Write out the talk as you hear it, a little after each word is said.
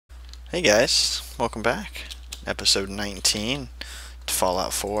Hey guys, welcome back. Episode 19 to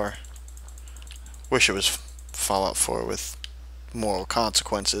Fallout 4. Wish it was Fallout 4 with moral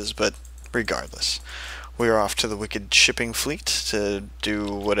consequences, but regardless. We are off to the Wicked Shipping Fleet to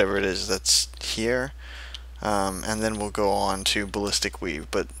do whatever it is that's here. And then we'll go on to Ballistic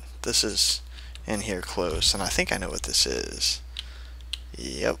Weave, but this is in here close, and I think I know what this is.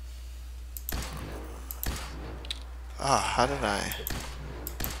 Yep. How did I...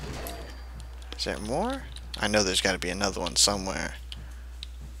 Is there more? I know there's got to be another one somewhere.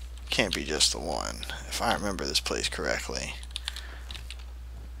 Can't be just the one, if I remember this place correctly.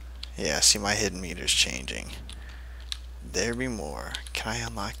 Yeah, see my hidden meter's changing. There be more. Can I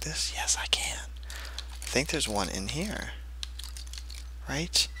unlock this? Yes, I can. I think there's one in here.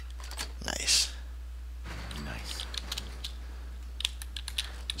 Right? Nice. Nice.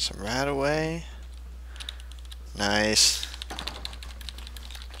 Some rat away. Nice.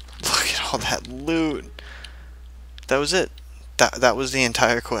 Look at all that loot. That was it. That was the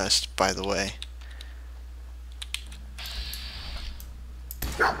entire quest, by the way.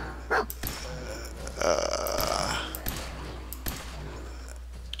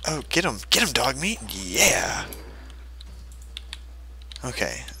 Oh, get him, dog meat. Yeah.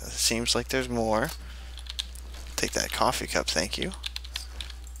 Okay, seems like there's more. Take that coffee cup, thank you.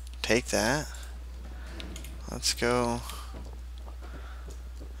 Take that. Let's go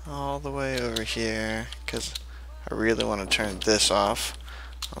all the way over here, because I really want to turn this off.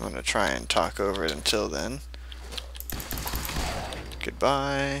 I'm going to try and talk over it until then.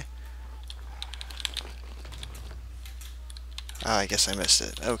 Goodbye. Oh, I guess I missed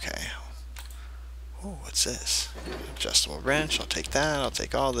it. Okay. Oh, what's this? Adjustable wrench. I'll take that. I'll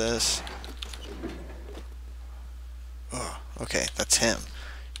take all this. Oh, okay. That's him.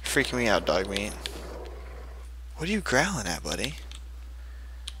 You're freaking me out, dog meat. What are you growling at, buddy?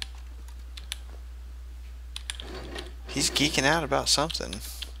 He's geeking out about something.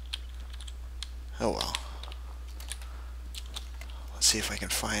 Oh well. Let's see if I can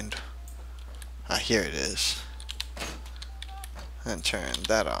find... Ah, here it is. And turn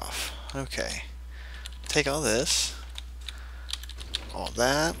that off. Okay. Take all this. All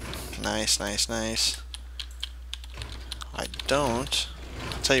that. Nice, nice, nice. I don't...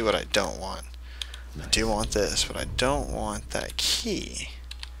 I'll tell you what I don't want. I do want this, but I don't want that key.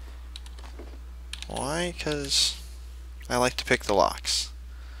 Why? Because I like to pick the locks.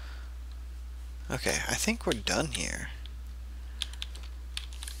 Okay, I think we're done here.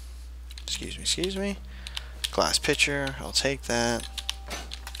 Excuse me. Glass pitcher, I'll take that.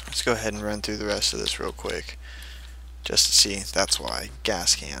 Let's go ahead and run through the rest of this real quick. Just to see, that's why.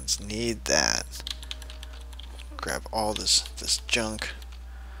 Gas cans, need that. Grab all this junk.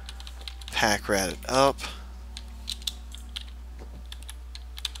 Pack rat it up.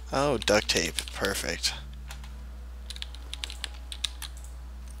 Oh, duct tape, perfect.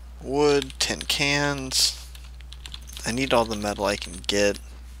 Wood, tin cans. I need all the metal I can get.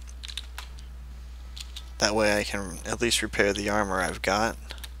 That way I can at least repair the armor I've got.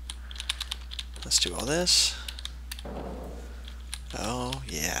 Let's do all this. Oh,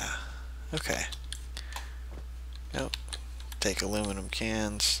 yeah. Okay. Nope. Take aluminum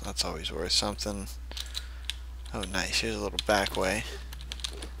cans. That's always worth something. Oh, nice. Here's a little back way.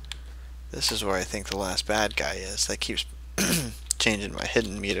 This is where I think the last bad guy is. That keeps changing my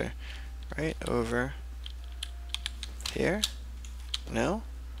hidden meter. Right over here? No?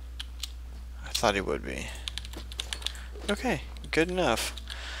 I thought he would be. Okay, good enough.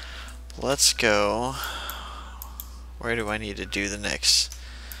 Let's go. Where do I need to do the next?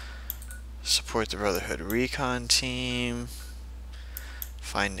 Support the Brotherhood Recon Team.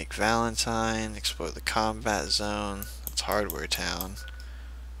 Find Nick Valentine. Explore the combat zone. That's Hardware Town.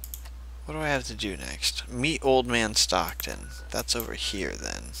 What do I have to do next? Meet Old Man Stockton. That's over here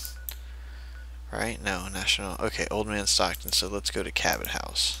then. Right? No, National... Okay, Old Man Stockton. So let's go to Cabot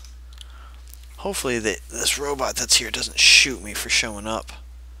House. Hopefully this robot that's here doesn't shoot me for showing up.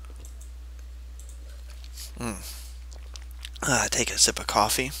 Take a sip of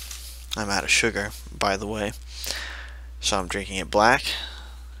coffee. I'm out of sugar, by the way. So I'm drinking it black.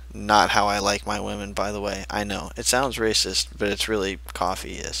 Not how I like my women, by the way. I know. It sounds racist, but it's really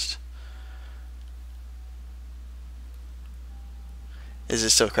coffeeist. Is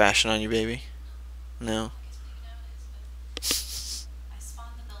it still crashing on you, baby? No?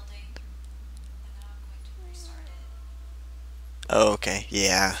 Oh, okay.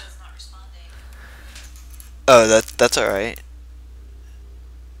 Yeah. Oh, that's alright.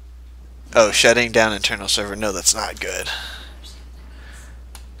 Oh, shutting down internal server. No, that's not good.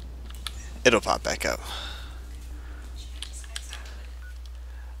 It'll pop back up.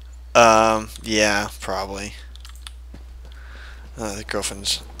 Yeah, probably. The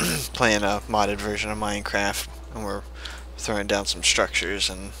girlfriend's playing a modded version of Minecraft, and we're throwing down some structures,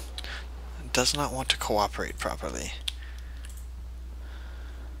 and does not want to cooperate properly.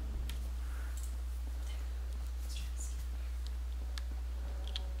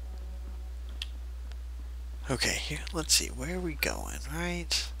 Okay, here, let's see, where are we going,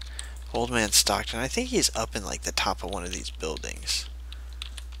 right? Old Man Stockton, I think he's up in like the top of one of these buildings,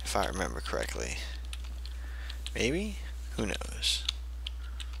 if I remember correctly. Maybe? Who knows?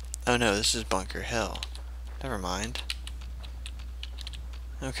 Oh no, this is Bunker Hill. Never mind.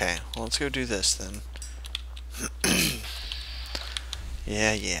 Okay, well let's go do this then.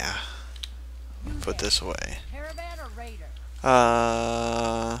 Yeah. Put this away. Caravan or Raider?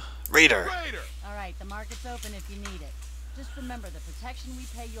 Raider! Alright, the market's open if you need it. Just remember, the protection we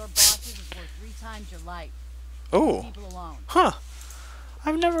pay your bosses is worth 3 times your life. Oh. Leave people alone. Huh.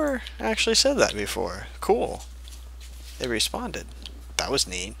 I've never actually said that before. Cool. They responded. That was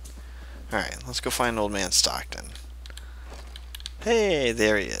neat. Alright, let's go find Old Man Stockton. Hey,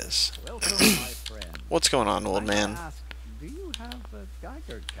 there he is. Welcome, my friend. What's going on, old man? Do you have a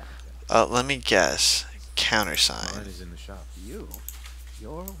Geiger counter? Let me guess. Countersign. Mine is in the shop.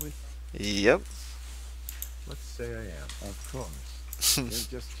 You're with... Yep. Let's say I am. Of course. You've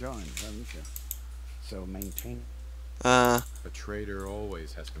just joined, haven't you? So maintain... A trader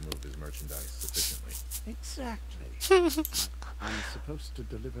always has to move his merchandise efficiently. Exactly. I'm supposed to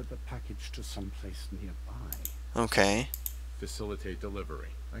deliver the package to someplace nearby. Okay. Facilitate delivery.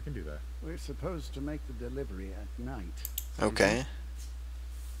 I can do that. We're supposed to make the delivery at night. Okay.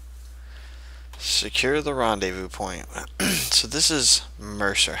 Secure the rendezvous point. So this is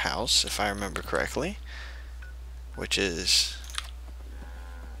Mercer House, if I remember correctly. Which is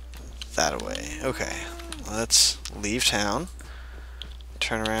that way. Okay. Let's leave town.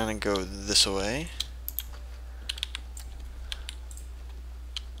 Turn around and go this way.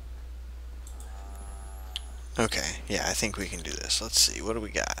 Okay, yeah, I think we can do this. Let's see, what do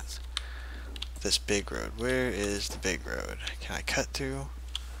we got? This big road. Where is the big road? Can I cut through?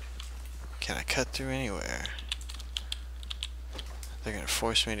 Can I cut through anywhere? They're gonna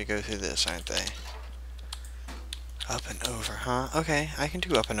force me to go through this, aren't they? Up and over, huh? Okay, I can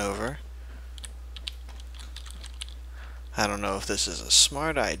do up and over. I don't know if this is a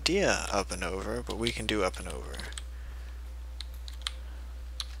smart idea, up and over, but we can do up and over.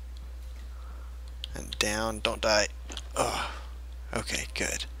 And down, don't die. Oh, okay,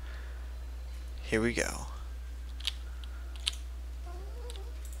 good. Here we go.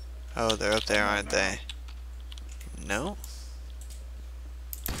 Oh, they're up there, aren't they? No?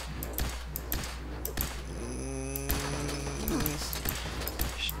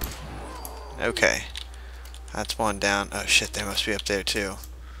 Okay. That's one down. Oh shit, they must be up there too.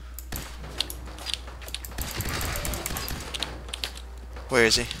 Where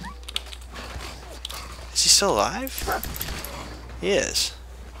is he? Is he still alive? He is.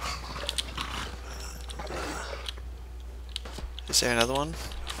 Is there another one?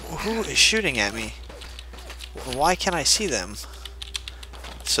 Who is shooting at me? Why can't I see them?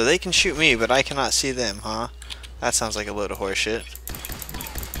 So they can shoot me, but I cannot see them, huh? That sounds like a load of horseshit.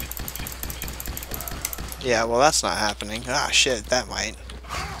 Yeah, well that's not happening. Ah, shit, that might.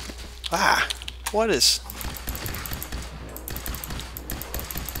 Ah, what is...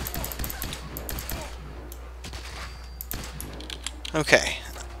 Okay,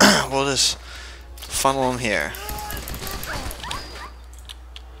 we'll just funnel them here.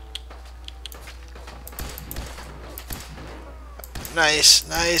 Nice,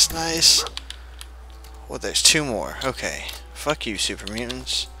 nice, nice. Well, there's 2 more. Okay, fuck you, super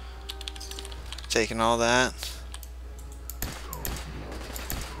mutants. Taking all that.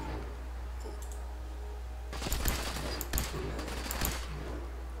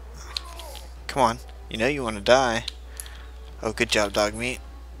 Come on, you know you want to die. Oh, good job, dog meat.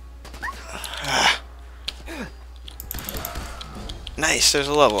 Ah. Nice, there's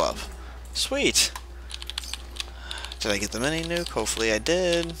a level up. Sweet. Did I get the mini nuke? Hopefully I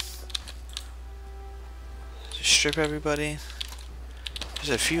did. Just strip everybody. There's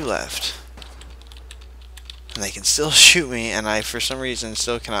a few left. And they can still shoot me, and I, for some reason,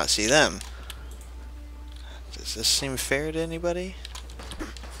 still cannot see them. Does this seem fair to anybody?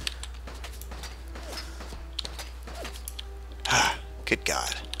 Ah, good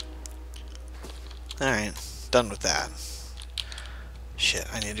God. Alright, done with that. Shit,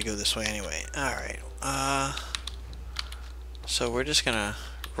 I need to go this way anyway. Alright, so we're just gonna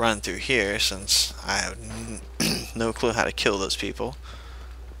run through here, since I have no clue how to kill those people.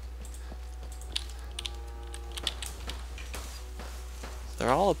 They're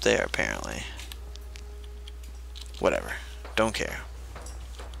all up there, apparently. Whatever. Don't care.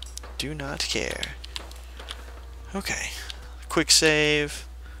 Do not care. Okay. Quick save.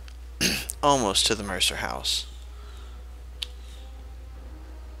 Almost to the Mercer house.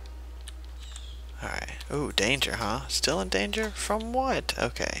 Alright. Ooh, danger, huh? Still in danger? From what?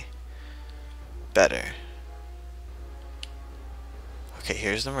 Okay. Better. Okay,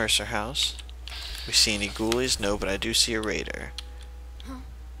 here's the Mercer house. We see any ghoulies? No, but I do see a raider.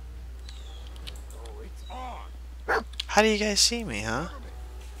 How do you guys see me, huh?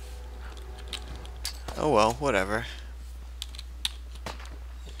 Oh well, whatever.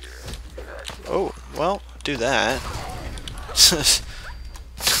 Oh, well, do that.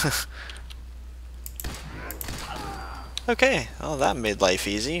 Okay, well that made life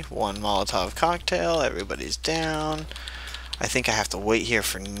easy. One Molotov cocktail, everybody's down. I think I have to wait here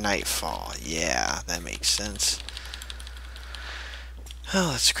for nightfall. Yeah, that makes sense.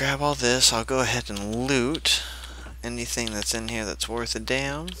 Well, let's grab all this. I'll go ahead and loot anything that's in here that's worth a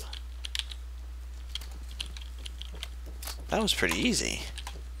damn. That was pretty easy.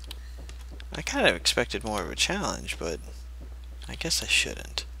 I kind of expected more of a challenge, but I guess I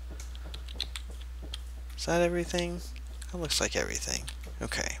shouldn't. Is that everything? That looks like everything.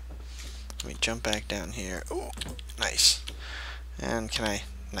 Okay. Let me jump back down here. Oh, nice. And can I...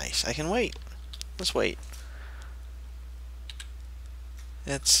 Nice. I can wait. Let's wait.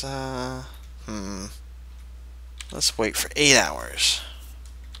 It's, Let's wait for 8 hours.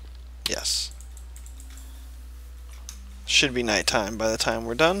 Yes. Should be nighttime by the time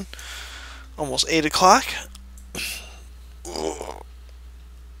we're done. Almost 8 o'clock.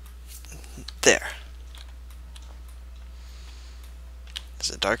 There. Is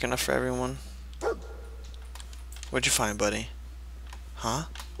it dark enough for everyone? What'd you find, buddy? Huh?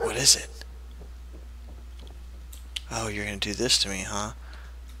 What is it? Oh, you're gonna do this to me, huh?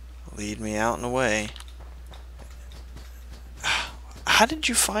 Lead me out and away. How did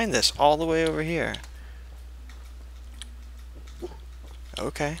you find this all the way over here?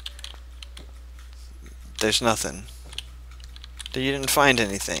 Okay. There's nothing. You didn't find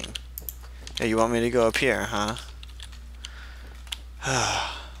anything. Yeah, you want me to go up here, huh?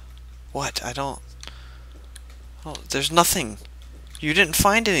 What? I don't... Oh, there's nothing. You didn't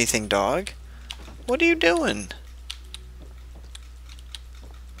find anything, dog. What are you doing?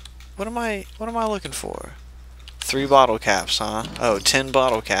 What am I looking for? 3 bottle caps, huh? Oh, 10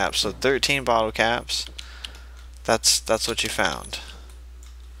 bottle caps, so 13 bottle caps. That's what you found.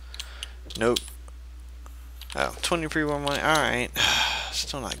 Nope. Oh, 20 pre-war money. Alright.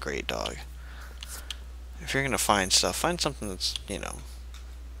 Still not great, dog. If you're gonna find stuff, find something that's, you know,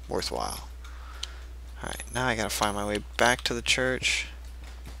 worthwhile. Alright, now I gotta find my way back to the church.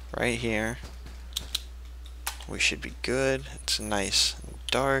 Right here. We should be good. It's nice and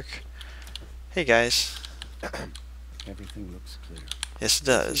dark. Hey guys. Everything looks clear. Yes, it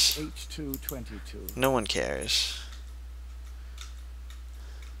does. H222. No one cares.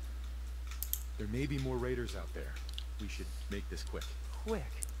 There may be more raiders out there. We should make this quick.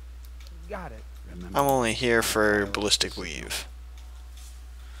 Quick. Got it. Remember, I'm only here for ballistic weave.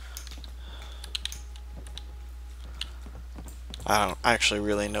 I don't actually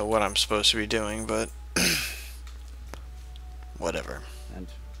really know what I'm supposed to be doing, but whatever. and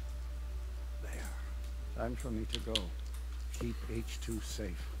there. Time for me to go. Keep H2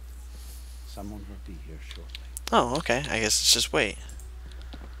 safe. Someone will be here shortly. Oh, okay. I guess it's just wait.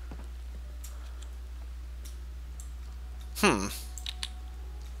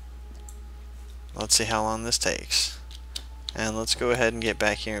 Let's see how long this takes. And let's go ahead and get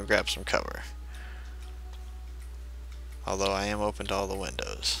back here and grab some cover. Although I am open to all the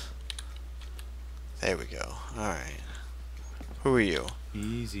windows. There we go. Alright. Who are you?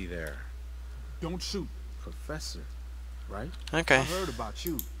 Easy there. Don't shoot. Professor, right? Okay. I heard about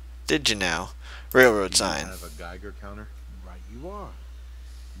you. Did you now? Railroad Do you sign. have a Geiger counter? Right you are.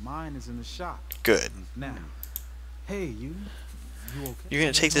 Mine is in the shop. Good. Now. Hey, you okay? You're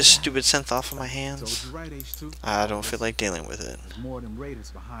gonna take this stupid synth off of my Told hands? you right, H2. I don't feel like dealing with it. There's more than raiders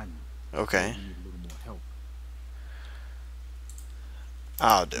behind you. Okay. You need a little more help.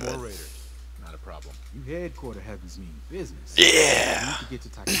 I'll do More it. raiders. Not a problem. You headquarter heavens mean business. Yeah. You need to get to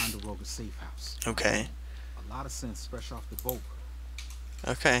Ticonderoga's safe house. Okay. A lot of sense fresh off the boat.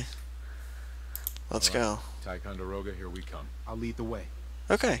 Okay. Let's All right. go. Ticonderoga, here we come. I'll lead the way.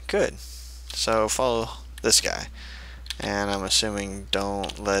 Okay, good. So follow this guy. And I'm assuming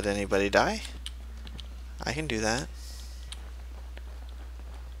don't let anybody die? I can do that.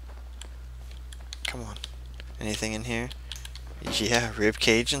 Come on. Anything in here? Yeah, rib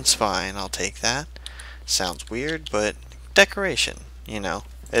cage and spine. I'll take that. Sounds weird, but decoration. you know,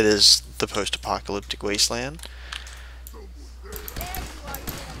 it is the post-apocalyptic wasteland.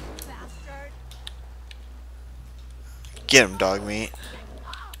 Get him, dog meat.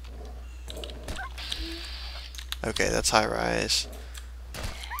 Okay, that's high rise.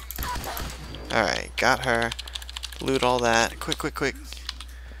 Alright, got her. Loot all that. Quick, quick, quick.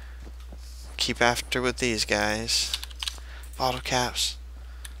 Keep after with these guys. Bottle caps.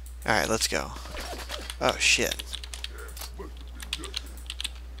 Alright, let's go. Oh, shit.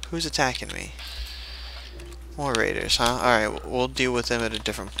 Who's attacking me? More raiders, huh? Alright, we'll deal with them at a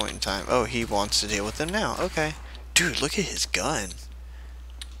different point in time. Oh, he wants to deal with them now. Okay. Dude, look at his gun.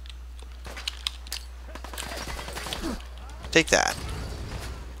 Take that.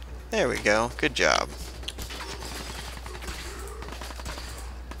 There we go. Good job.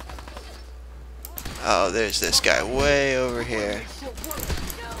 Oh, there's this guy way over here.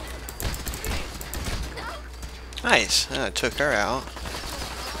 Nice. Took her out.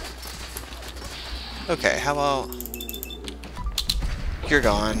 Okay, how about... You're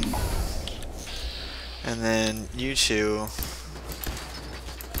gone. And then you two...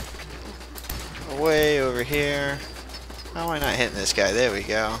 way over here. How am I not hitting this guy? There we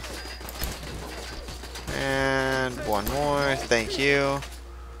go. And one more. Thank you.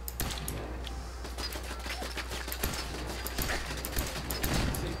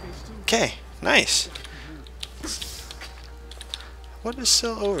 Okay, nice. What is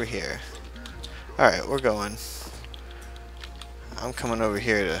still over here? Alright, we're going. I'm coming over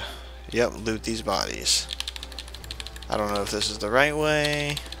here to, yep, loot these bodies. I don't know if this is the right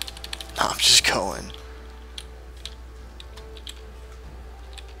way. No, I'm just going.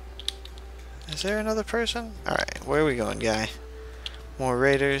 Is there another person? Alright, where are we going, guy? More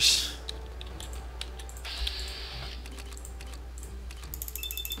raiders.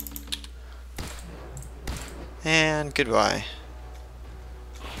 And goodbye.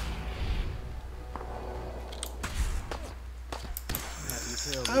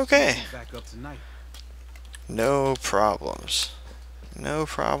 Okay. Back up tonight. No problems. No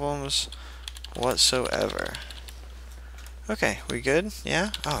problems whatsoever. Okay, we good?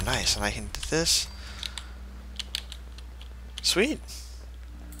 Yeah? Oh, nice. And I can do this. Sweet.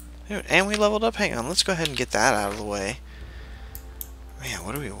 Dude, and we leveled up. Hang on. Let's go ahead and get that out of the way. Man,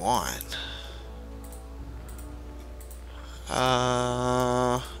 what do we want?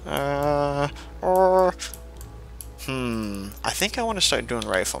 I think I want to start doing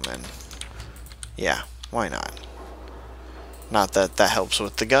riflemen. Yeah, why not? Not that that helps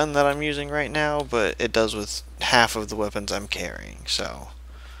with the gun that I'm using right now, but it does with half of the weapons I'm carrying, so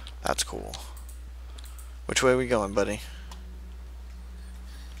that's cool. Which way are we going, buddy?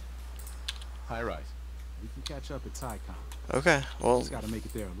 High rise. We can catch up at Tycon. Okay, well, Just gotta make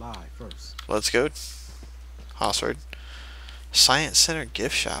it there alive first. let's go. Hossford. Science Center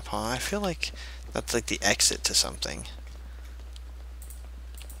gift shop, huh? I feel like that's like the exit to something.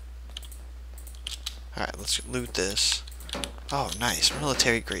 Alright, let's loot this. Oh, nice.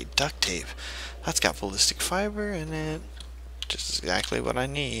 Military grade duct tape. That's got ballistic fiber in it. Just exactly what I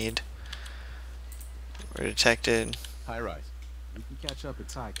need. We're detected. High rise. We can catch up at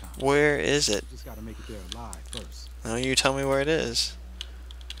Tycon. Where is it? Just gotta make it there alive first. No, you tell me where it is.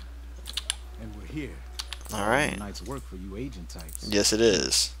 And we're here. Alright. Night's work for you agent types. Yes, it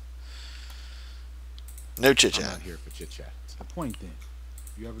is. No chit I'm chat. not here for chit chat. The point then.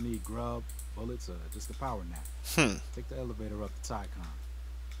 If you ever need grub, bullets, or just a power nap, take the elevator up to Tycon.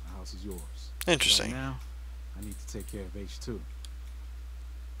 The house is yours. Interesting. Right now, I need to take care of H2.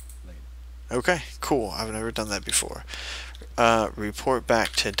 Later. Okay, cool. I've never done that before. Report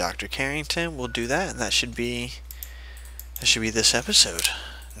back to Dr. Carrington. We'll do that, and that should be this episode.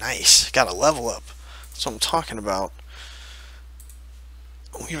 Nice. Got a level up. That's what I'm talking about.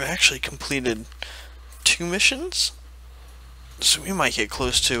 We've actually completed 2 missions, so we might get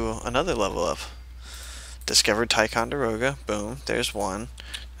close to another level up. Discovered Ticonderoga. Boom. There's one.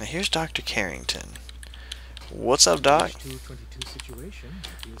 Now here's Dr. Carrington. What's up, Doc? The H-222 situation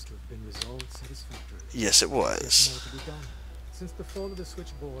appears to have been resolved satisfactorily. Yes, it There's was. more to be done. Since the fall of the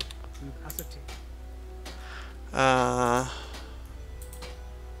switchboard, we've ascertained.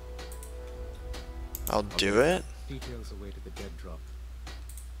 I'll do it. Details await at the dead drop.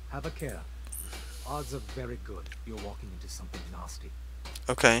 Have a care. Odds are very good you're walking into something nasty.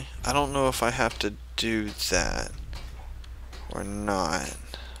 Okay, I don't know if I have to do that or not,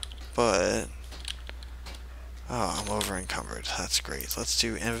 but oh, I'm over encumbered. That's great. Let's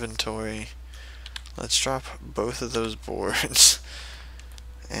do inventory. Let's drop both of those boards,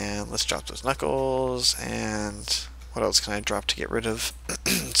 and let's drop those knuckles. And what else can I drop to get rid of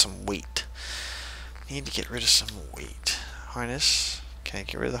some weight? Need to get rid of some weight. Harness. Can't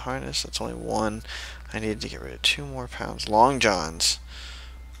get rid of the harness. That's only one. I need to get rid of 2 more pounds. Long Johns.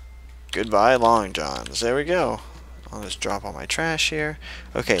 Goodbye, Long Johns. There we go. I'll just drop all my trash here.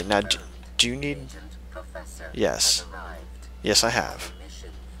 Okay, now do you need... Yes. Yes, I have.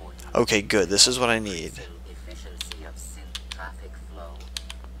 Okay, good. This is what I need. Efficiency of synth traffic flow.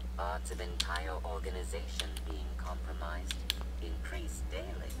 Odds of entire organization being compromised increase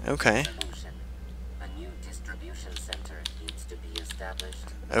daily. Okay. Solution. A new distribution center needs to be established.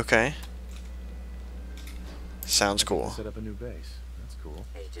 Okay. Sounds cool. Set up a new base. That's cool.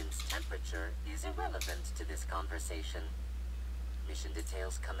 Agent's temperature is irrelevant to this conversation. Mission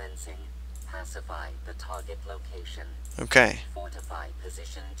details commencing. Pacify the target location. Okay. Fortify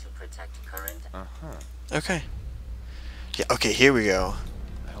position to protect current. Okay. Yeah, okay, here we go.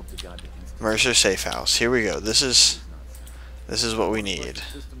 I hope to God that these Mercer Safe House. Here we go. This is what we need.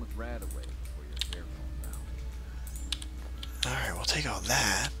 system with rad away before your earphone now. Alright, we'll take all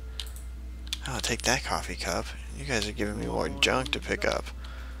that. I'll take that coffee cup. You guys are giving me more junk to pick up.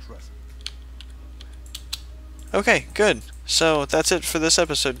 Okay, good. So that's it for this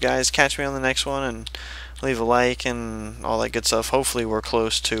episode, guys. Catch me on the next one and leave a like and all that good stuff. Hopefully we're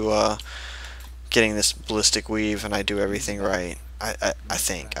close to getting this ballistic weave and I do everything right. I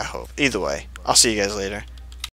think. I hope. Either way, I'll see you guys later.